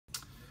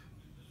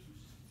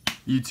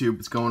YouTube,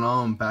 what's going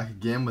on? I'm back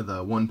again with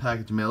a one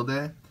package mail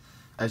day.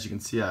 As you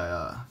can see,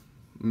 I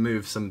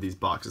moved some of these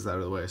boxes out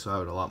of the way, so I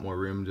had a lot more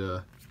room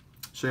to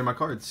show you my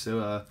cards.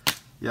 So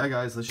yeah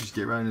guys, let's just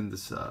get right into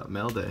this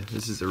mail day.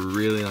 This is a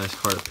really nice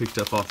card I picked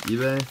up off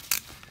eBay,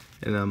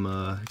 and I'm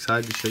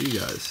excited to show you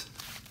guys.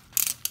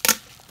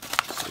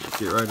 So let's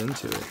get right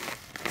into it.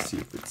 Let's see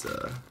if it's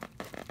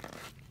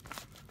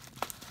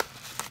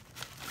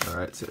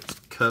alright, so it's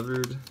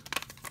covered.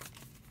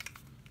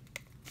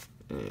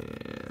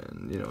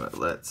 And you know what,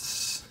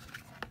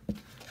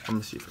 I'm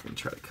gonna see if I can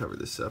try to cover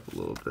this up a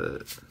little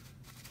bit.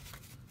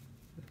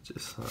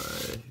 Just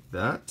like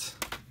that.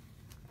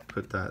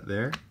 Put that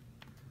there.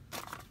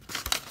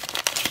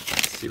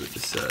 Let's see what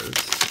this says.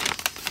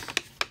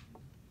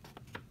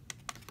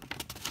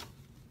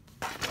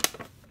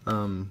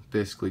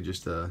 Basically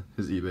just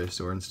his eBay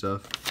store and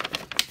stuff.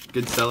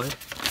 Good seller.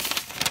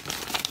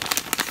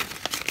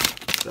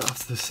 Off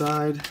to the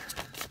side.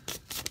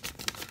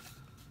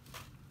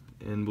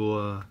 And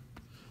we'll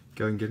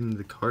go and get into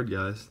the card,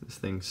 guys. This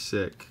thing's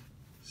sick,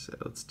 so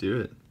let's do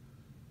it.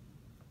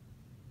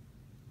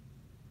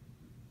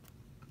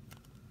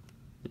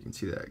 You can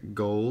see that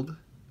gold.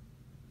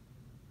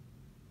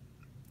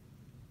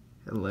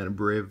 Atlanta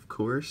Brave, of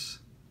course.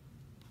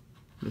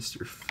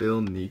 Mr.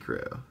 Phil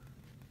Necro.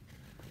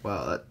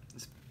 Wow,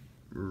 that's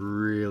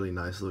really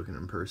nice looking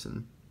in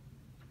person.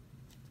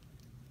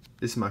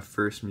 This is my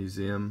first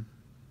museum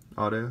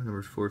auto,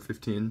 number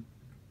 415.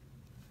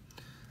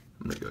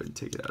 I'm gonna go ahead and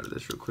take it out of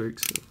this real quick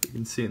so you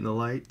can see it in the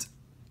light.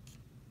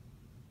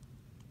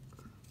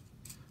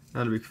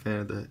 Not a big fan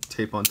of the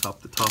tape on top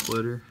of the top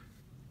loader,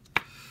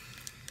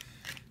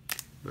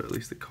 but at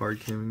least the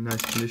card came in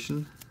nice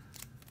condition.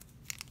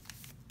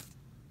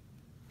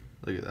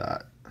 Look at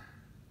that.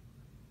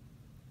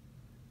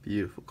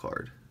 Beautiful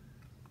card.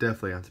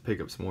 Definitely have to pick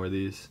up some more of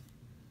these.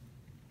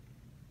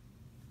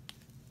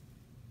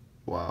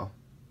 Wow.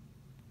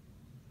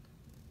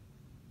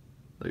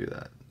 Look at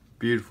that.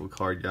 Beautiful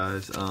card,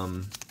 guys.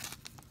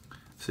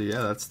 So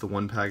yeah, that's the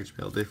one package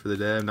mail day for the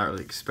day. I'm not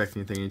really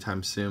expecting anything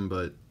anytime soon,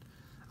 but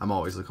I'm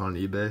always looking on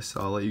eBay,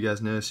 so I'll let you guys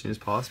know as soon as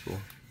possible.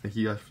 Thank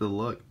you guys for the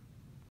look.